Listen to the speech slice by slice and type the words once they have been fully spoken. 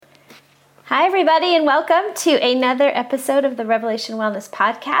Hi, everybody, and welcome to another episode of the Revelation Wellness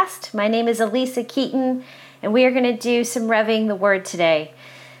Podcast. My name is Elisa Keaton, and we are going to do some revving the word today.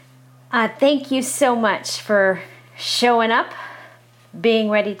 Thank you so much for showing up, being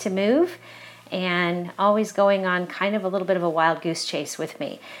ready to move, and always going on kind of a little bit of a wild goose chase with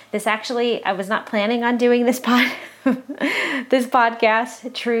me. I was not planning on doing this this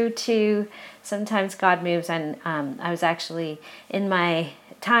podcast, true to sometimes God moves, and I was actually in my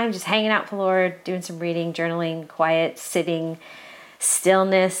time just hanging out with the Lord, doing some reading, journaling, quiet, sitting,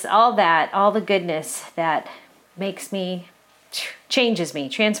 stillness, all the goodness that makes me, changes me,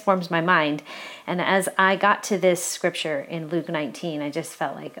 transforms my mind. And as I got to this scripture in Luke 19, I just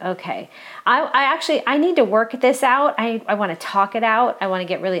felt like, okay, I need to work this out. I want to talk it out. I want to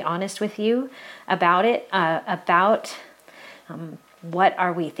get really honest with you about it, what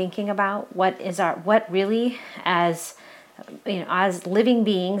are we thinking about? What really, as living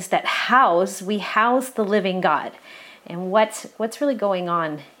beings that we house the living God, and what's really going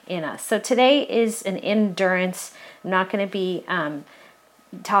on in us. So today is an endurance. I'm not going to be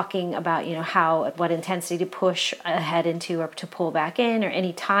talking about what intensity to push ahead into or to pull back in, or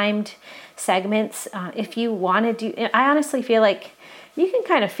any timed segments. If you want to do, I honestly feel like you can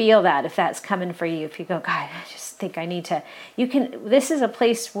kind of feel that if that's coming for you. If you go, God, I just think I need to. This is a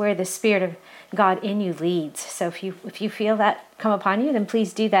place where the Spirit of God in you leads. So if you feel that come upon you, then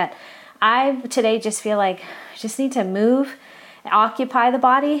please do that. I today just feel like I just need to move, occupy the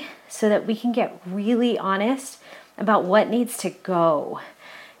body so that we can get really honest about what needs to go.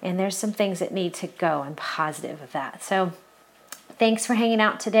 And there's some things that need to go. I'm positive of that. So thanks for hanging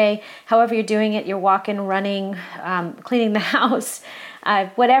out today. However you're doing it, you're walking, running, cleaning the house,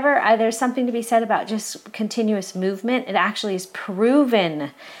 whatever. There's something to be said about just continuous movement. It actually is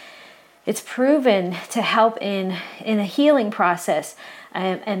proven. It's proven to help in a healing process,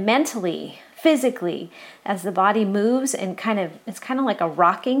 and mentally, physically, as the body moves, and it's kind of like a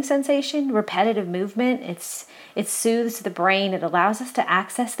rocking sensation, repetitive movement. It soothes the brain. It allows us to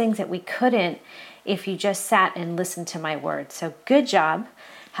access things that we couldn't if you just sat and listened to my words. So good job,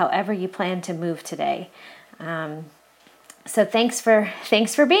 however you plan to move today. So thanks for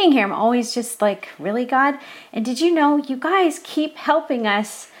being here. I'm always just like, really, God? And did you know you guys keep helping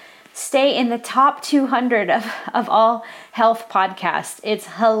us stay in the top 200 of all health podcasts? It's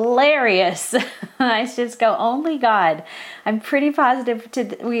hilarious. I just go, only God. I'm pretty positive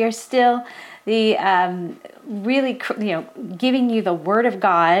we are still the really, giving you the word of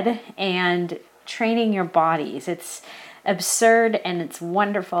God and training your bodies. It's absurd and it's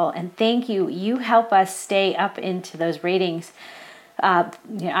wonderful. And thank you. You help us stay up into those ratings,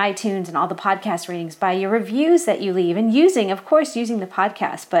 iTunes and all the podcast ratings, by your reviews that you leave, and using the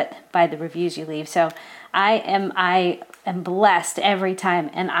podcast, but by the reviews you leave. So I am blessed every time,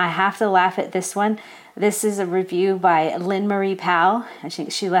 and I have to laugh at this one. This is a review by Lynn Marie Powell. I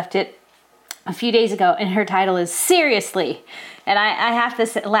think she left it a few days ago, and her title is Seriously. And I have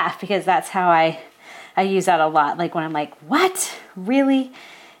to laugh because that's how I use that a lot. Like when I'm like, what? Really?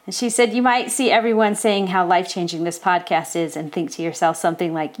 And she said, you might see everyone saying how life-changing this podcast is and think to yourself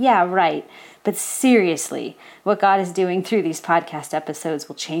something like, yeah, right. But seriously, what God is doing through these podcast episodes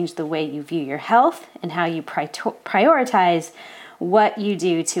will change the way you view your health and how you prioritize what you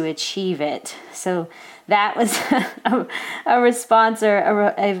do to achieve it. So that was a response,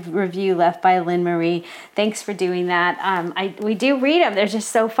 or a review left by Lynn Marie. Thanks for doing that. We do read them. They're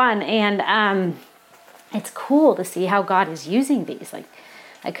just so fun. And it's cool to see how God is using these. Like,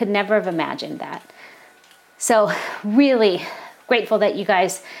 I could never have imagined that. So really grateful that you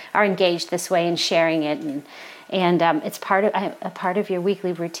guys are engaged this way and sharing it. And it's a part of your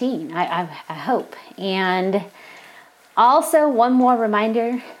weekly routine, I hope. And also, one more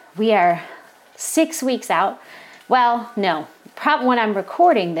reminder, we are 6 weeks out. Well, no, probably when I'm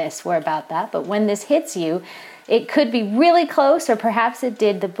recording this, we're about that. But when this hits you, it could be really close, or perhaps it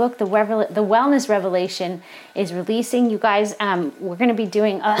did. The book, The Wellness Revelation, is releasing. You guys, we're going to be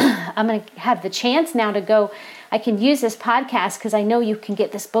doing, I'm going to have the chance now to go. I can use this podcast because I know you can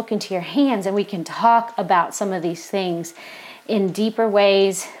get this book into your hands, and we can talk about some of these things in deeper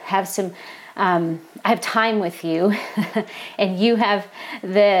ways, have some, I have time with you, and you have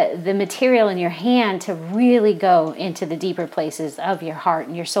the material in your hand to really go into the deeper places of your heart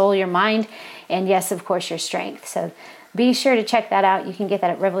and your soul, your mind, and yes, of course, your strength. So be sure to check that out. You can get that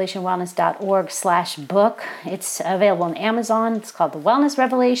at revelationwellness.org/book. It's available on Amazon. It's called The Wellness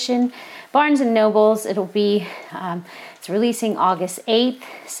Revelation. Barnes & Nobles, it'll be, it's releasing August 8th.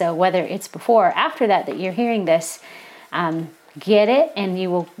 So whether it's before or after that you're hearing this, get it, and you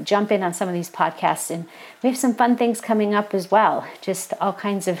will jump in on some of these podcasts. And we have some fun things coming up as well. Just all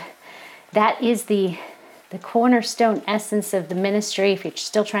kinds of that is the cornerstone essence of the ministry. If you're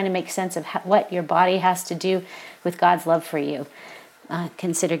still trying to make sense of what your body has to do with God's love for you,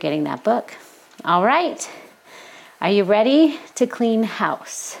 consider getting that book. All right. Are you ready to clean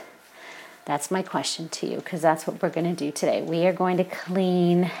house? That's my question to you, because that's what we're going to do today. We are going to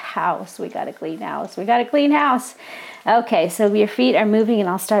clean house. We got to clean house. We got to clean house. Okay, so your feet are moving, and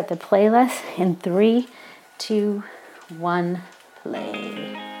I'll start the playlist in 3, 2, 1,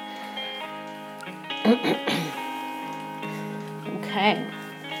 play. Okay.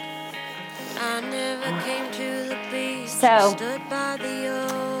 So,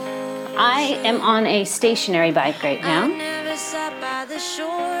 I am on a stationary bike right now.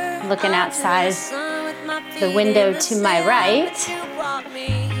 Looking outside the window to my right.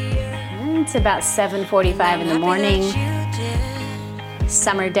 It's about 7:45 in the morning.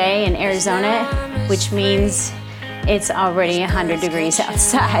 Summer day in Arizona, which means it's already 100 degrees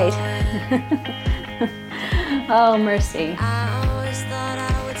outside. Oh, mercy.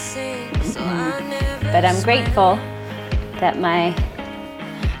 But I'm grateful that my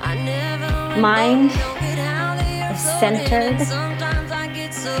mind is centered.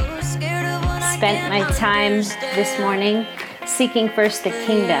 Spent my time this morning seeking first the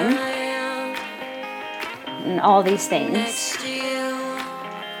kingdom and all these things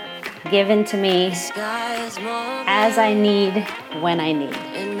given to me as I need, when I need.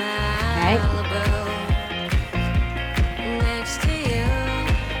 Right?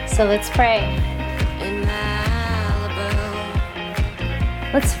 So let's pray.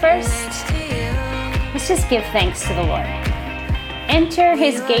 Let's just give thanks to the Lord. Enter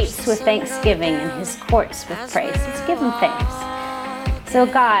his gates with thanksgiving and his courts with praise. Let's give him thanks. So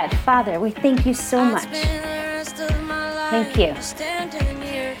God, Father, we thank you so much. Thank you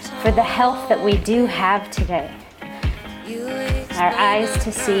for the health that we do have today. Our eyes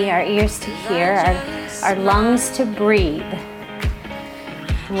to see, our ears to hear, our lungs to breathe.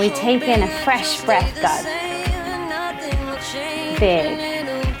 And we take in a fresh breath, God. Big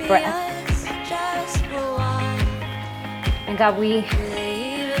breath. And God, we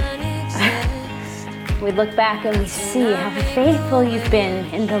look back and we see how faithful you've been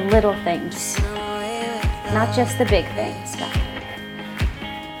in the little things, not just the big things, God.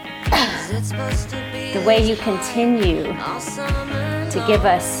 The way you continue to give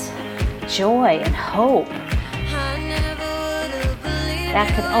us joy and hope. That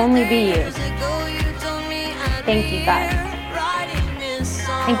could only be you. Thank you, God.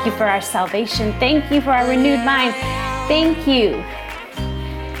 Thank you for our salvation. Thank you for our renewed mind. Thank you.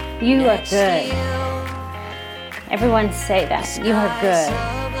 You are good. Everyone say that. You are good.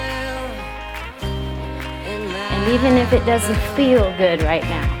 And even if it doesn't feel good right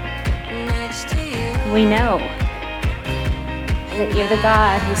now, we know that you're the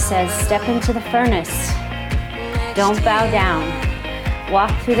God who says, step into the furnace. Don't bow down.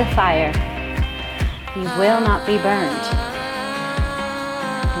 Walk through the fire. You will not be burned.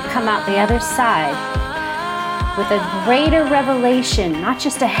 You come out the other side with a greater revelation, not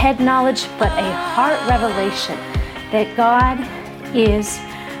just a head knowledge, but a heart revelation that God is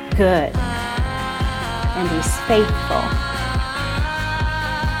good and he's faithful.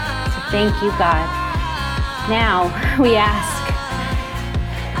 So thank you, God. Now we ask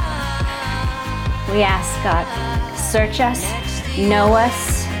God, search us, know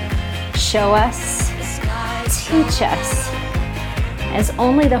us, show us, teach us as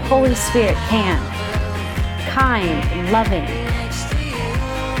only the Holy Spirit can. Kind and loving,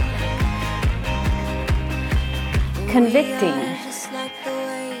 convicting.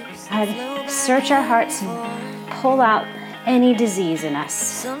 God, search our hearts and pull out any disease in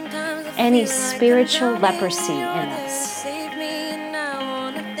us, any spiritual leprosy in us.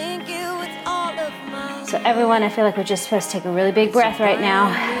 So everyone, I feel like we're just supposed to take a really big breath right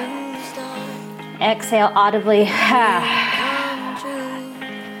now. Exhale audibly.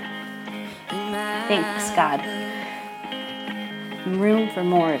 Thanks, God. Room for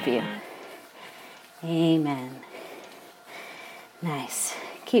more of you. Amen. Nice.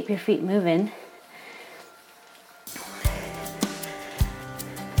 Keep your feet moving.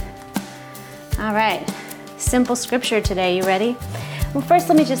 All right. Simple scripture today. You ready? Well, first,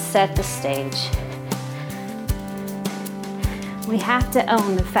 let me just set the stage. We have to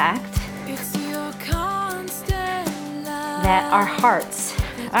own the fact that our hearts,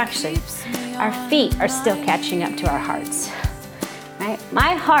 actually, our feet are still catching up to our hearts, right?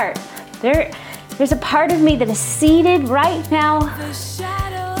 My heart, there's a part of me that is seated right now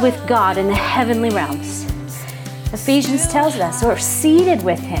with God in the heavenly realms. Ephesians tells us we're seated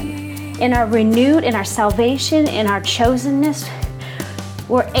with him in our renewed, in our salvation, in our chosenness.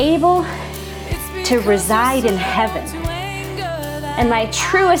 we're able to reside in heaven. And my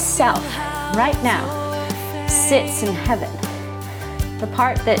truest self right now sits in heaven. The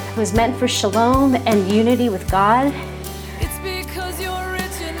part that was meant for shalom and unity with God.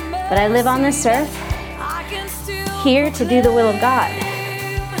 But I live on this earth here to do the will of God.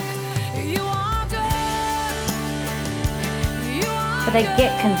 But I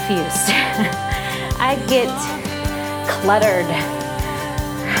get confused. I get cluttered.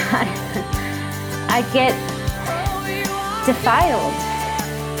 I get defiled.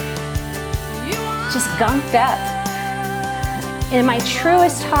 Just gunked up. And my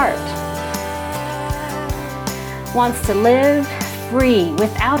truest heart wants to live free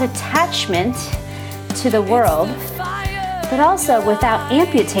without attachment to the world, but also without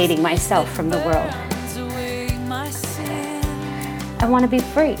amputating myself from the world. I want to be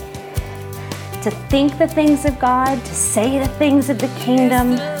free to think the things of God, to say the things of the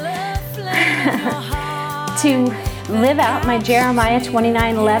kingdom, to live out my Jeremiah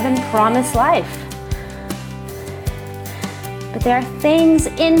 29:11 promised life. But there are things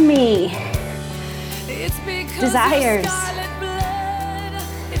in me, desires,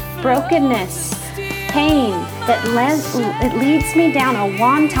 brokenness, pain, that it leads me down a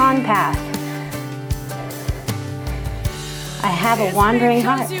wanton path. I have a wandering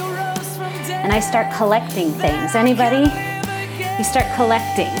heart, and I start collecting things. Anybody? You start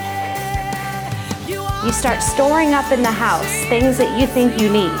collecting. You start storing up in the house things that you think you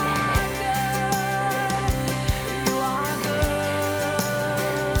need.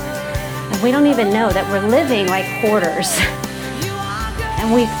 And we don't even know that we're living like hoarders.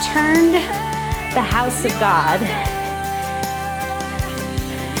 And we've turned the house of God.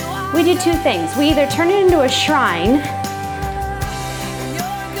 We do two things. We either turn it into a shrine,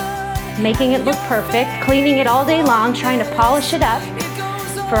 making it look perfect, cleaning it all day long, trying to polish it up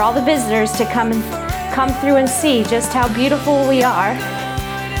for all the visitors to come through and see just how beautiful we are.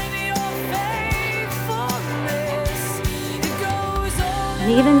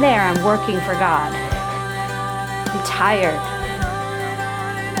 And even there, I'm working for God. I'm tired.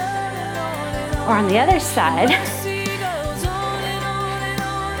 Or on the other side,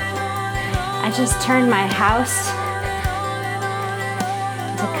 I just turned my house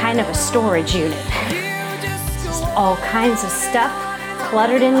into kind of a storage unit. Just all kinds of stuff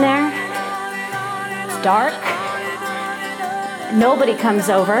cluttered in there. It's dark. Nobody comes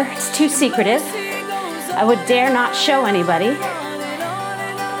over. It's too secretive. I would dare not show anybody.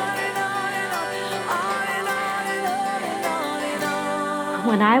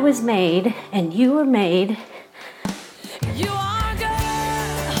 When I was made and you were made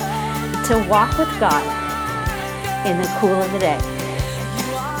to walk with God in the cool of the day.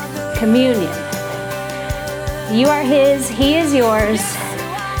 Communion. You are His, He is yours.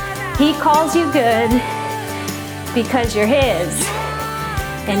 He calls you good because you're His,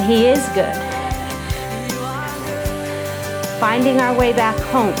 and He is good. Finding our way back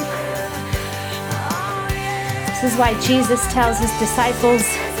home. This is why Jesus tells His disciples,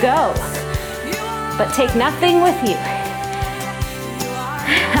 go, but take nothing with you.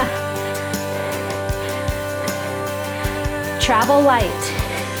 Travel light.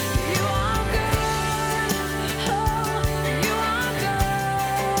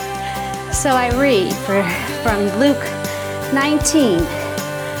 So I read from Luke 19,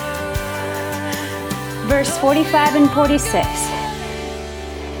 verse 45 and 46.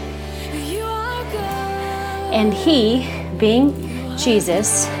 And He, being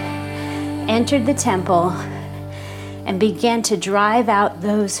Jesus, entered the temple and began to drive out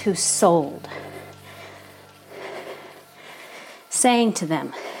those who sold, saying to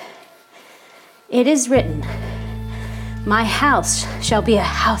them, it is written, my house shall be a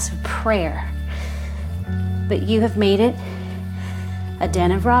house of prayer, but you have made it a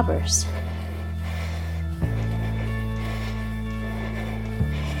den of robbers.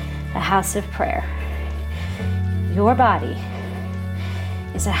 A house of prayer. Your body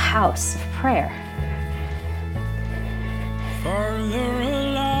is a house of prayer.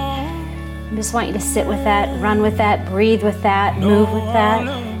 I just want you to sit with that, run with that, breathe with that, move with that.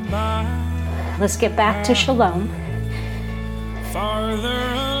 Let's get back to shalom.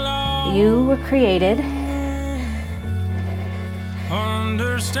 You were created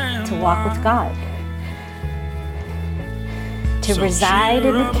to walk with God, to reside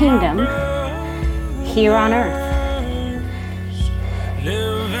in the kingdom here on earth.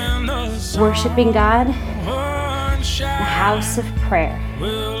 Worshiping God in the house of prayer.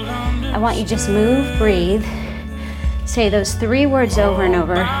 I want you to just move, breathe, say those 3 words over and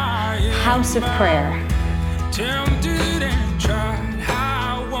over. House of prayer.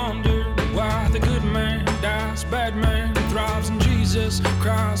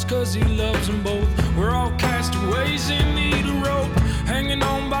 house, 'cause he loves them both. We're all castaways in need of rope, hanging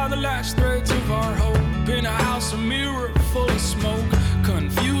on by the last threads of our hope. In a house, a mirror full of smoke,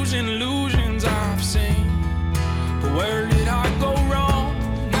 confusing illusions I've seen. But where did I go wrong?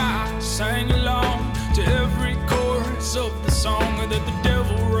 I sang along to every chorus of the song that the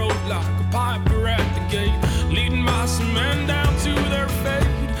devil wrote, like a piper at the gate, leading by some men down to their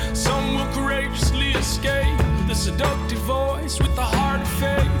fate. Some will courageously escape the seductive voice with the heart of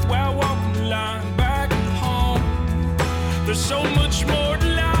faith, while walking the line back home. There's so much more to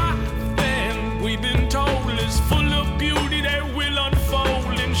life than we've been told. It's full of beauty that will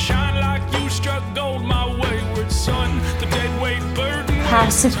unfold and shine like you struck gold, my wayward son. The dead weight burden.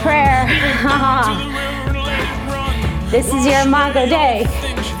 House of prayer. This is your Imago Day.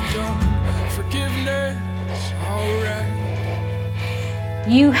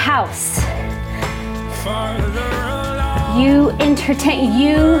 You house. You entertain.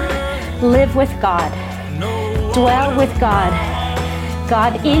 You live with God. Dwell with God.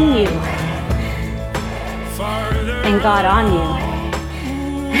 God in you. And God on you.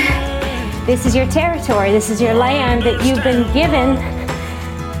 This is your territory. This is your land that you've been given.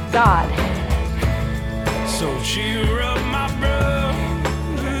 God.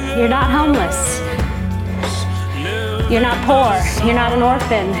 You're not homeless. You're not poor. You're not an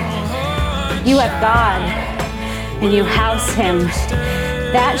orphan. You have God, and you house Him.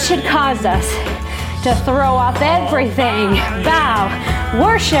 That should cause us to throw off everything, bow,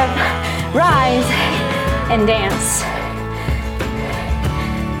 worship, rise, and dance.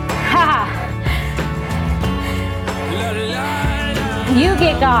 Ha! You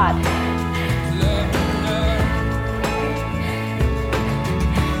get God.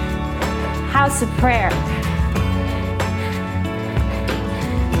 House of prayer.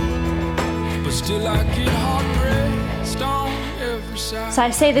 So I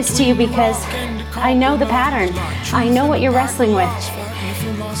say this to you because I know the pattern. I know what you're wrestling with.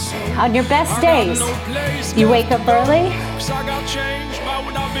 On your best days, you wake up early,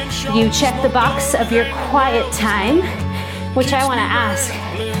 you check the box of your quiet time, which I want to ask,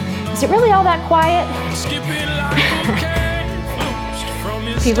 is it really all that quiet?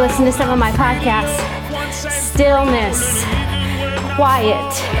 If you've listened to some of my podcasts, stillness,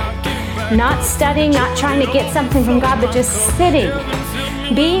 quiet, not studying, not trying to get something from God, but just sitting,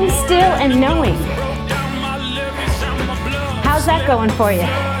 being still and knowing. How's that going for you?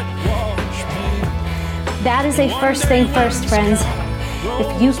 That is a first thing first, friends.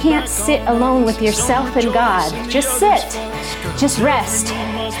 If you can't sit alone with yourself and God, just sit, just rest,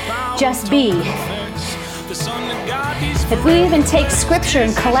 just be. If we even take scripture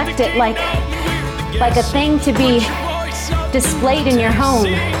and collect it like a thing to be displayed in your home,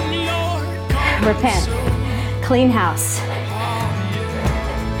 repent, clean house.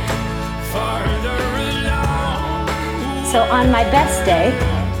 So on my best day,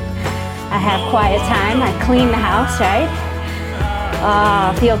 I have quiet time, I clean the house, right?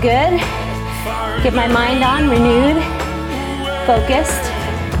 Feel good, get my mind on, renewed, focused.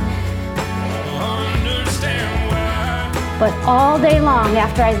 But all day long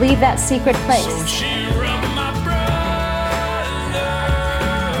after I leave that secret place,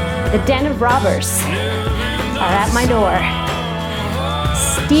 the den of robbers are at my door,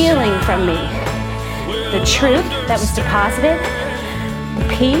 stealing from me the truth that was deposited, the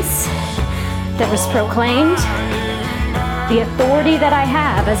peace that was proclaimed, the authority that I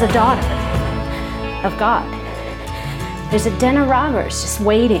have as a daughter of God. There's a den of robbers just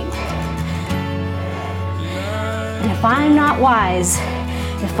waiting. And if I'm not wise,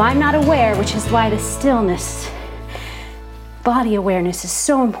 if I'm not aware, which is why the stillness, body awareness is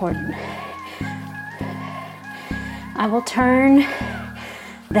so important, I will turn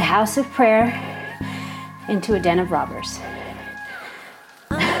the house of prayer into a den of robbers.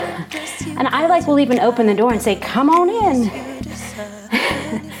 And I will even open the door and say, come on in.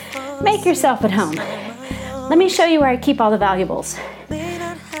 Make yourself at home. Let me show you where I keep all the valuables.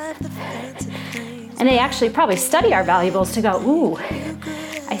 And they actually probably study our valuables to go, ooh,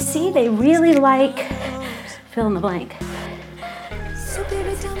 I see they really like fill in the blank.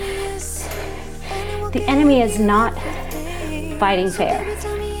 The enemy is not fighting fair.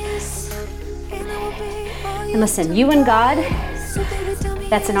 And listen, you and God,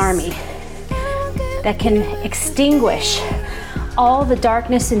 that's an army that can extinguish all the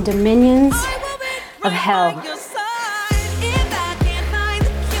darkness and dominions of hell.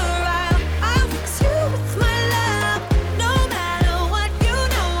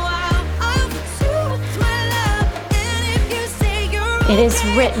 It is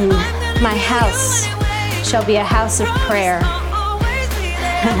written, my house shall be a house of prayer.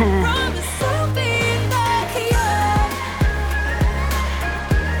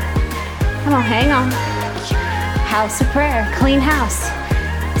 Come on, hang on. House of prayer, clean house.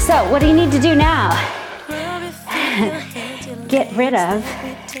 So what do you need to do now? Get rid of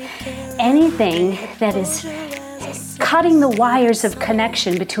anything that is cutting the wires of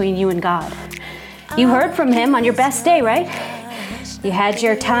connection between you and God. You heard from him on your best day, right? You had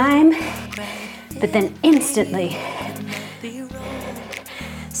your time, but then instantly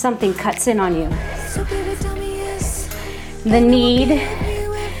something cuts in on you. The need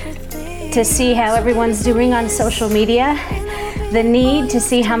to see how everyone's doing on social media, the need to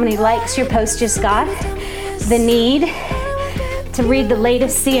see how many likes your post just got, the need to read the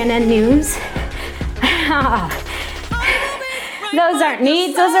latest CNN news. Those aren't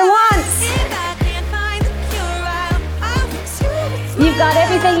needs, those are wants. You've got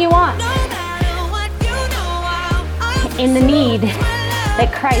everything you want in the need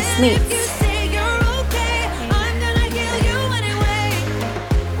that Christ meets.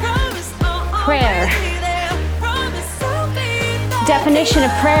 Prayer. Definition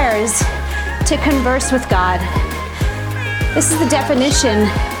of prayer is to converse with God. This is the definition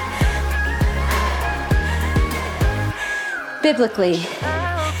biblically.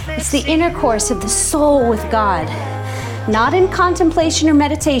 It's the intercourse of the soul with God, not in contemplation or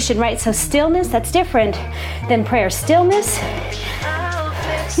meditation, right? So stillness, that's different than prayer. Stillness,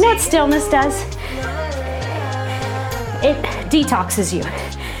 you know what stillness does? It detoxes you,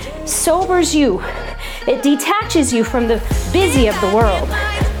 sobers you. It detaches you from the busy of the world.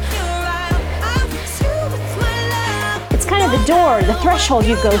 It's kind of the door, the threshold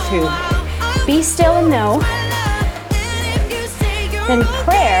you go through. Be still and know. Then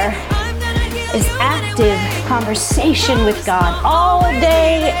prayer is active conversation with God all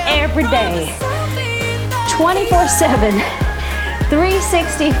day, every day, 24/7,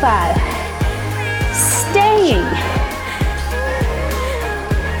 365. Staying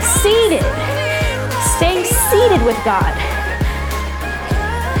seated. Staying seated with God.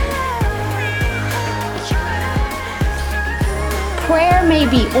 Prayer may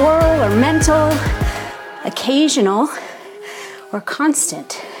be oral or mental, occasional, or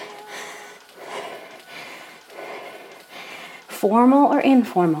constant. Formal or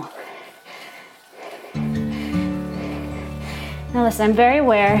informal. Now listen, I'm very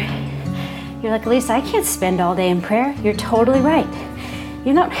aware. You're like, Lisa, I can't spend all day in prayer. You're totally right.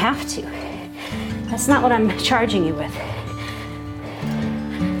 You don't have to. That's not what I'm charging you with.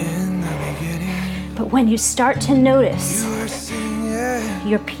 But when you start to notice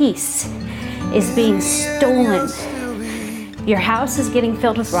your peace is being stolen, your house is getting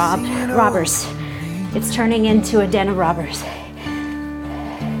filled with robbers. It's turning into a den of robbers.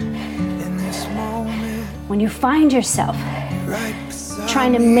 When you find yourself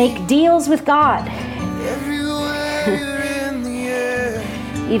trying to make deals with God,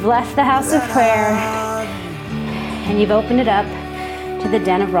 you've left the house of prayer and you've opened it up to the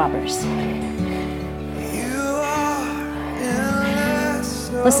den of robbers.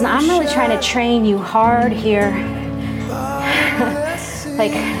 Listen, I'm really trying to train you hard here.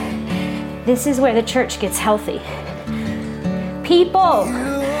 Like, this is where the church gets healthy. People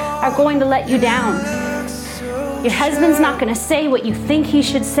are going to let you down. Your husband's not going to say what you think he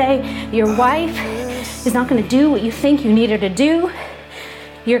should say. Your wife is not going to do what you think you need her to do.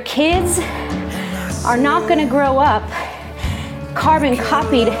 Your kids are not going to grow up carbon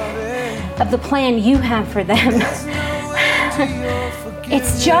copied of the plan you have for them.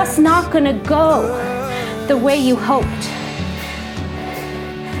 It's just not going to go the way you hoped.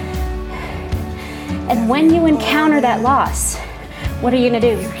 And when you encounter that loss, what are you going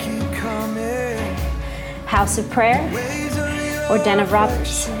to do? House of prayer or den of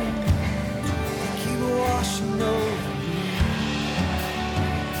robbers?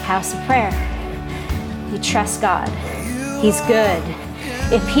 House of prayer. You trust God. He's good.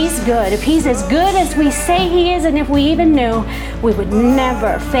 If he's good, if he's as good as we say he is, and if we even knew, we would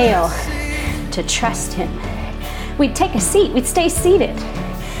never fail to trust him. We'd take a seat, we'd stay seated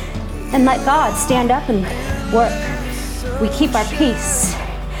and let God stand up and work. We keep our peace.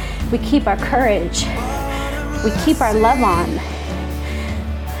 We keep our courage. We keep our love on.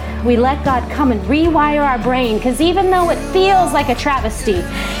 We let God come and rewire our brain, because even though it feels like a travesty,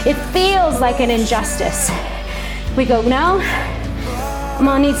 it feels like an injustice, we go, no, I'm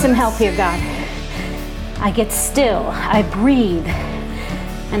gonna need some help here, God. I get still, I breathe,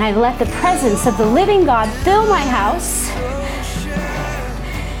 and I let the presence of the living God fill my house,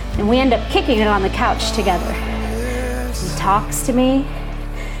 and we end up kicking it on the couch together. He talks to me,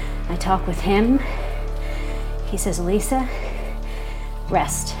 I talk with him. He says, Lisa,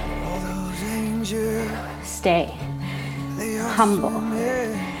 Rest. Stay. Humble.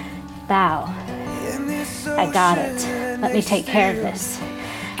 Bow. I got it. Let me take care of this.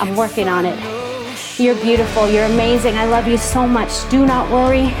 I'm working on it. You're beautiful. You're amazing. I love you so much. Do not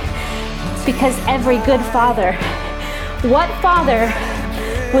worry, because every good father, what father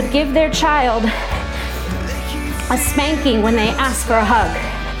would give their child a spanking when they ask for a hug?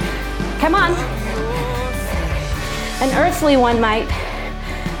 Come on. An earthly one might,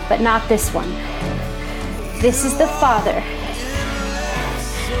 but not this one. This is the Father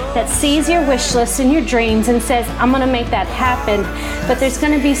that sees your wish list and your dreams and says, I'm going to make that happen, but there's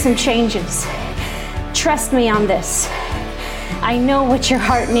going to be some changes. Trust me on this. I know what your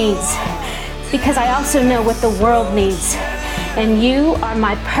heart needs, because I also know what the world needs. And you are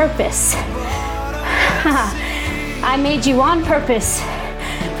my purpose. I made you on purpose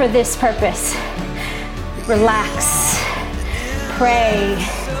for this purpose. Relax. Pray.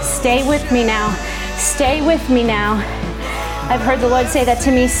 Stay with me now. Stay with me now. I've heard the Lord say that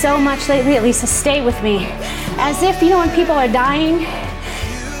to me so much lately, at least, stay with me. As if, when people are dying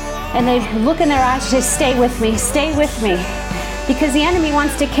and they look in their eyes, just stay with me, because the enemy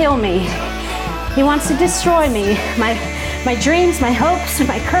wants to kill me. He wants to destroy me, my dreams, my hopes, and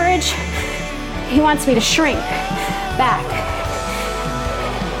my courage. He wants me to shrink back.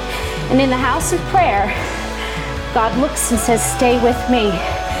 And in the house of prayer, God looks and says, stay with me.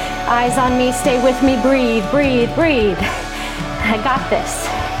 Eyes on me, stay with me, breathe, breathe, breathe. I got this.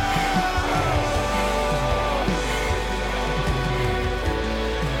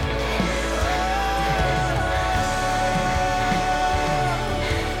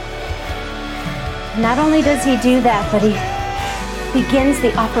 Not only does he do that, but he begins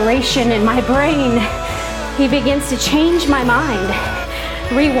the operation in my brain. He begins to change my mind,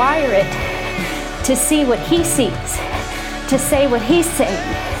 rewire it to see what he sees, to say what he's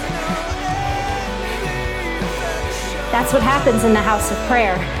saying. That's what happens in the house of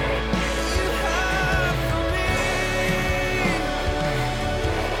prayer.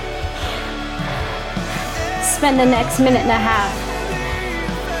 Spend the next minute and a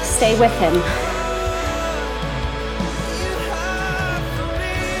half. Stay with him.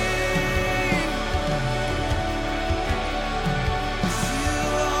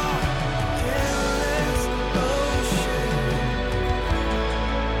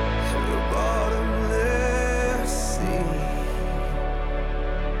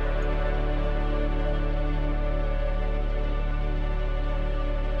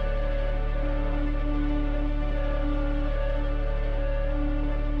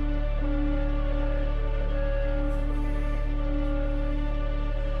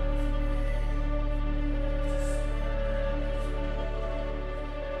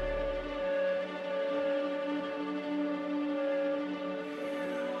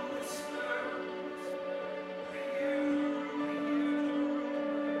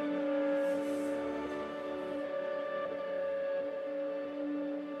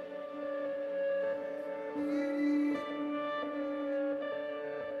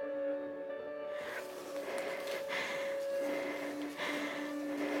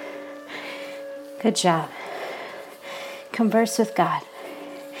 Good job. Converse with God.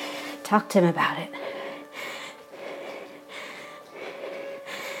 Talk to him about it.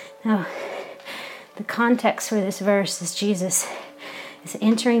 Now, the context for this verse is Jesus is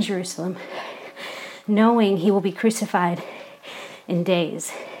entering Jerusalem, knowing he will be crucified in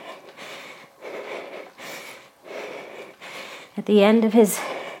days. At the end of his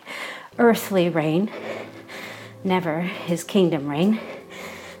earthly reign, never his kingdom reign,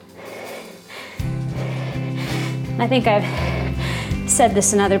 I think I've said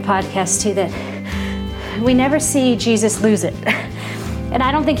this in other podcasts too, that we never see Jesus lose it. And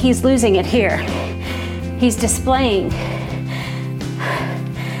I don't think he's losing it here. He's displaying.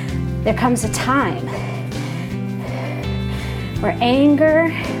 There comes a time where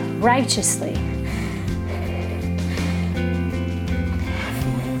anger righteously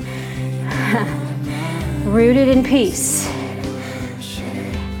rooted in peace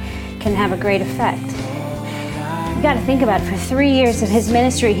can have a great effect. You got to think about it. For 3 years of his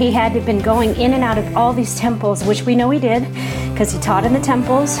ministry, he had to have been going in and out of all these temples, which we know he did because he taught in the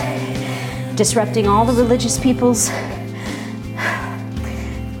temples, disrupting all the religious people's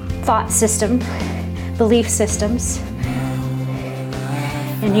thought system, belief systems.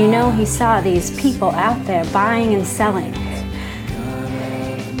 And he saw these people out there buying and selling,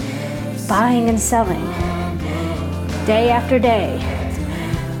 day after day,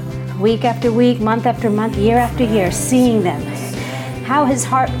 week after week, month after month, year after year, seeing them, how his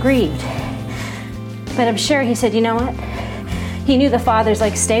heart grieved. But I'm sure he said, you know what? He knew the Father's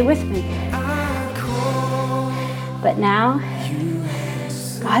like, stay with me. But now,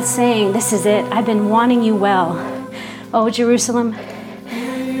 God's saying, this is it. I've been wanting you well. Oh, Jerusalem,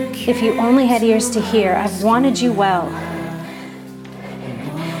 if you only had ears to hear, I've wanted you well.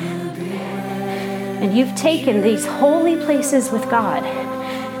 And you've taken these holy places with God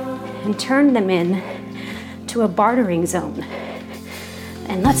and turned them in to a bartering zone.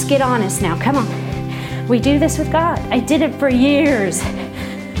 And let's get honest now, come on. We do this with God. I did it for years.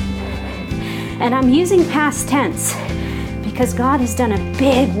 And I'm using past tense because God has done a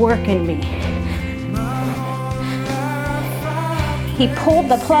big work in me. He pulled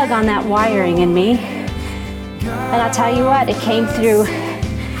the plug on that wiring in me. And I'll tell you what, it came through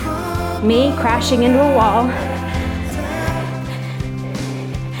me crashing into a wall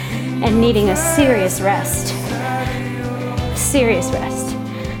and needing a serious rest. Serious rest.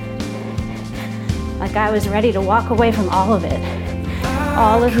 Like I was ready to walk away from all of it.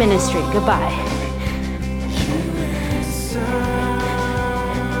 All of ministry, goodbye.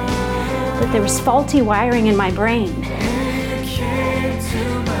 But there was faulty wiring in my brain.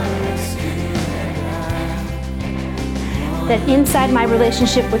 That inside my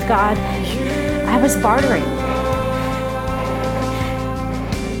relationship with God, I was bartering.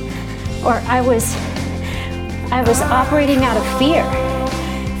 Or I was operating out of fear.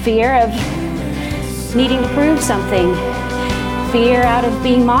 Fear of needing to prove something. Fear out of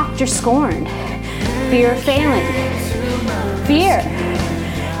being mocked or scorned. Fear of failing. Fear.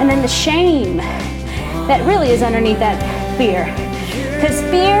 And then the shame that really is underneath that fear. Because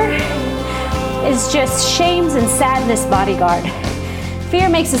fear is just shame's and sadness bodyguard. Fear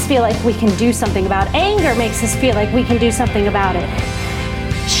makes us feel like we can do something about it. Anger makes us feel like we can do something about it.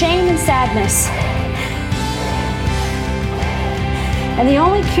 Shame and sadness. And the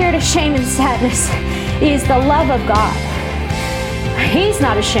only cure to shame and sadness is the love of God. He's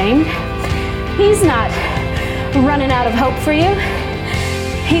not ashamed. He's not running out of hope for you.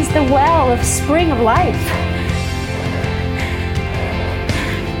 He's the well of spring of life.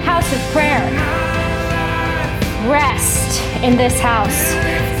 House of prayer. Rest in this house.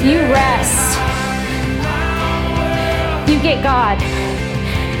 You rest. You get God.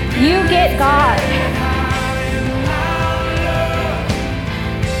 You get God.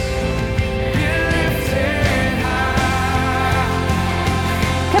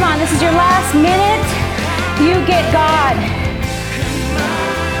 Come on, this is your last minute. You get God.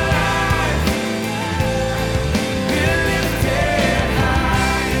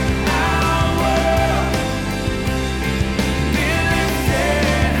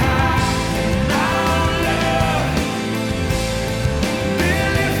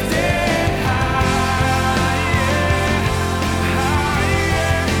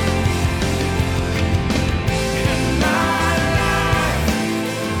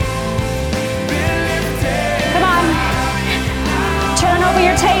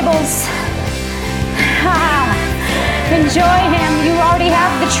 Your tables. Enjoy Him. You already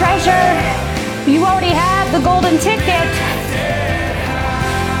have the treasure. You already have the golden ticket.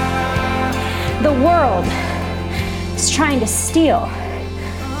 The world is trying to steal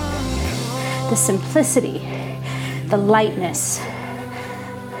the simplicity, the lightness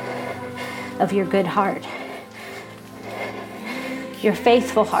of your good heart, your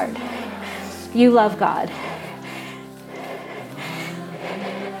faithful heart. You love God.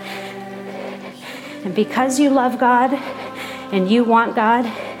 And because you love God and you want God,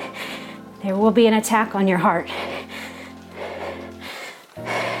 there will be an attack on your heart.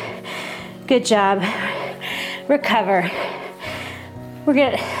 Good job. Recover. We're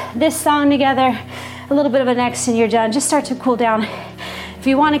going to this song together, a little bit of a next, and you're done. Just start to cool down. If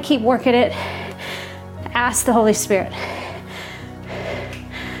you want to keep working it, ask the Holy Spirit.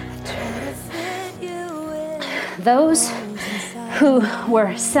 Those who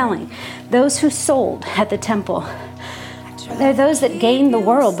were selling, those who sold at the temple, they're those that gained the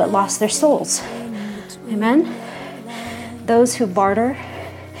world but lost their souls. Amen? Those who barter,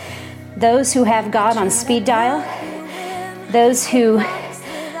 those who have God on speed dial, those who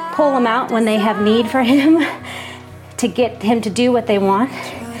pull Him out when they have need for Him to get Him to do what they want.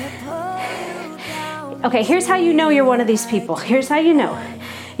 Okay, here's how you know you're one of these people. Here's how you know.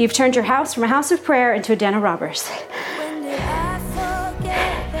 You've turned your house from a house of prayer into a den of robbers.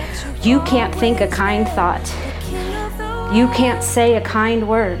 You can't think a kind thought. You can't say a kind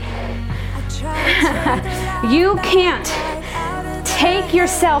word. You can't take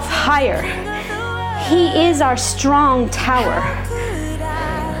yourself higher. He is our strong tower.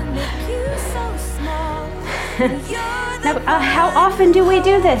 Now, how often do we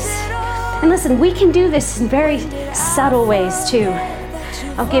do this? And listen, we can do this in very subtle ways too.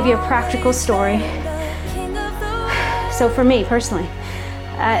 I'll give you a practical story. So for me personally,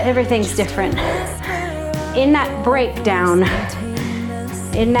 everything's different. In that breakdown,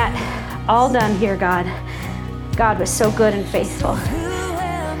 in that all done here, God was so good and faithful.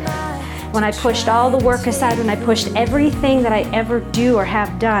 When I pushed all the work aside, when I pushed everything that I ever do or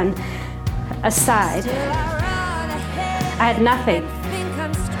have done aside, I had nothing.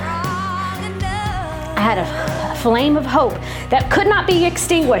 I had a flame of hope that could not be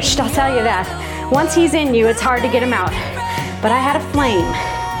extinguished, I'll tell you that. Once he's in you, it's hard to get him out. But I had a flame.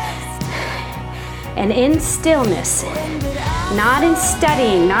 And in stillness, not in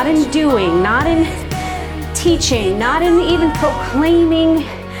studying, not in doing, not in teaching, not in even proclaiming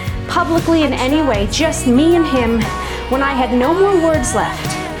publicly in any way, just me and him, when I had no more words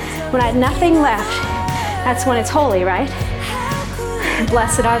left, when I had nothing left, that's when it's holy, right?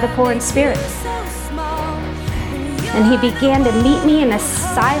 Blessed are the poor in spirit. And he began to meet me in a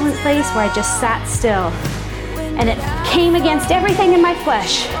silent place where I just sat still. And it came against everything in my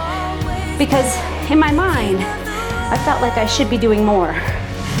flesh, because in my mind, I felt like I should be doing more.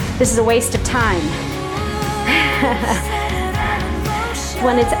 This is a waste of time.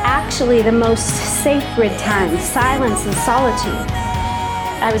 When it's actually the most sacred time, silence and solitude.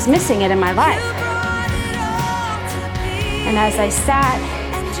 I was missing it in my life. And as I sat,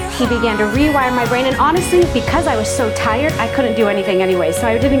 he began to rewire my brain. And honestly, because I was so tired, I couldn't do anything anyway, so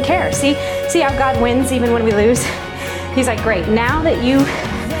I didn't care. See how God wins even when we lose? He's like, great, now that you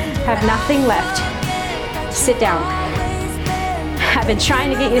have nothing left, sit down. I've been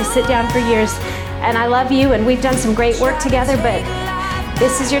trying to get you to sit down for years, and I love you, and we've done some great work together, but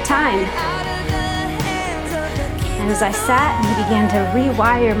this is your time. And as I sat, and he began to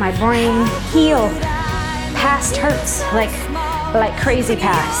rewire my brain, heal past hurts, like crazy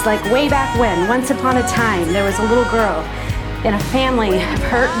past, like way back when, once upon a time, there was a little girl in a family of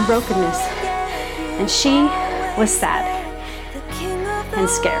hurt and brokenness, and she was sad and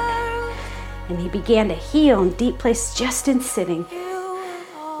scared. And he began to heal in deep places just in sitting.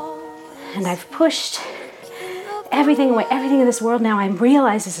 And I've pushed everything away, everything in this world now I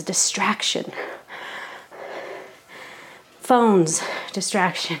realize is a distraction. Phones,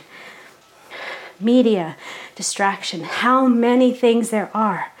 distraction. Media, distraction. How many things there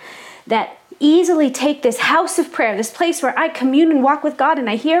are that easily take this house of prayer, this place where I commune and walk with God and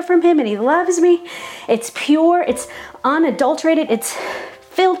I hear from him and he loves me. It's pure, it's unadulterated, it's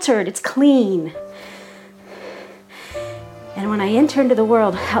filtered, it's clean. And when I enter into the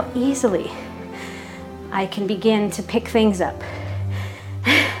world, how easily I can begin to pick things up.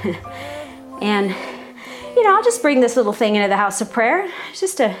 And, I'll just bring this little thing into the house of prayer. It's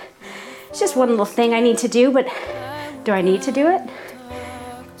just one little thing I need to do, but do I need to do it?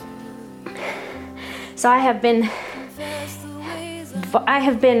 So I have been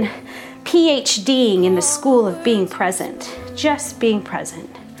PhDing in the school of being present, just being present.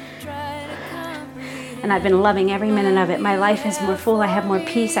 And I've been loving every minute of it. My life is more full, I have more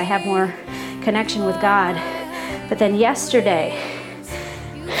peace, I have more connection with God. But then yesterday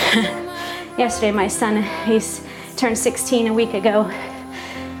my son, he's turned 16 a week ago,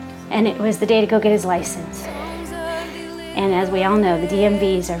 and it was the day to go get his license. And as we all know, the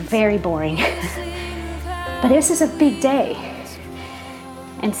DMVs are very boring. But this is a big day.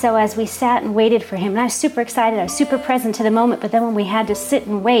 And so as we sat and waited for him, and I was super excited, I was super present to the moment, but then when we had to sit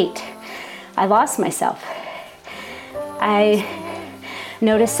and wait, I lost myself. I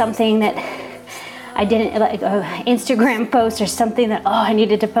noticed something that I didn't, like an Instagram post or something that, I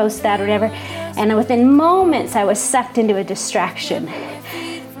needed to post that or whatever. And within moments, I was sucked into a distraction.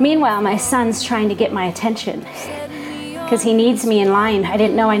 Meanwhile, my son's trying to get my attention because he needs me in line. I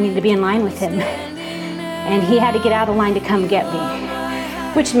didn't know I needed to be in line with him. And he had to get out of line to come get me,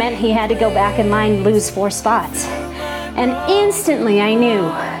 which meant he had to go back in line, lose 4 spots. And instantly I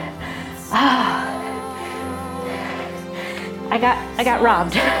knew, I got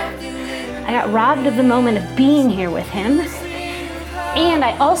robbed. I got robbed of the moment of being here with him. And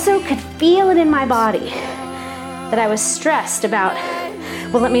I also could feel it in my body that I was stressed about,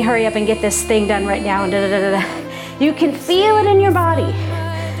 well, let me hurry up and get this thing done right now. And You can feel it in your body.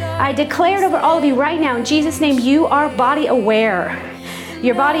 I declare it over all of you right now in Jesus' name, you are body aware.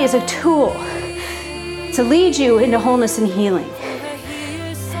 Your body is a tool to lead you into wholeness and healing.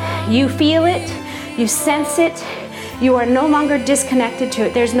 You feel it, you sense it, you are no longer disconnected to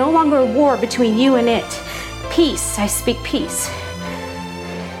it. There's no longer a war between you and it. Peace, I speak peace.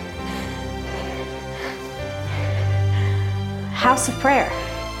 House of prayer.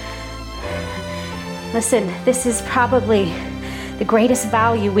 Listen, this is probably The greatest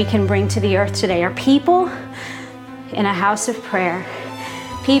value we can bring to the earth today are people in a house of prayer,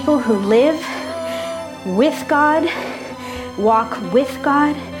 people who live with God, walk with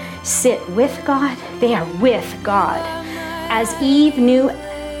God, sit with God. They are with God. As Eve knew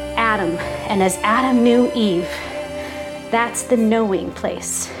Adam, and as Adam knew Eve, that's the knowing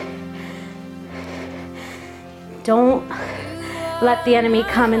place. Don't let the enemy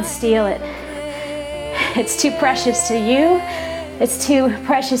come and steal it. It's too precious to you. It's too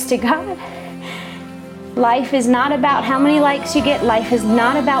precious to God. Life is not about how many likes you get. Life is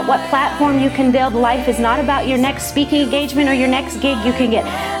not about what platform you can build. Life is not about your next speaking engagement or your next gig you can get.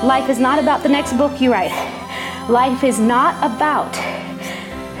 Life is not about the next book you write. Life is not about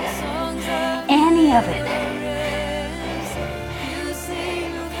any of it.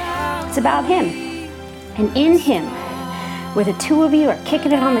 It's about Him. And in Him, where the two of you are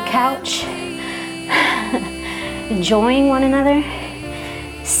kicking it on the couch, enjoying one another,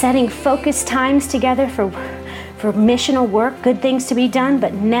 setting focused times together for missional work, good things to be done,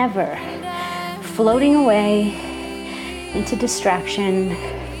 but never floating away into distraction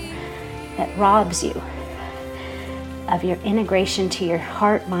that robs you of your integration to your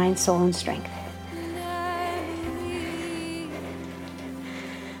heart, mind, soul, and strength.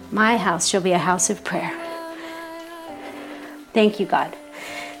 My house shall be a house of prayer. Thank you, God.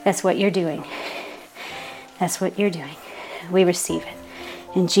 That's what you're doing. That's what you're doing. We receive it.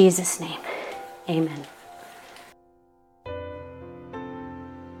 In Jesus' name, amen.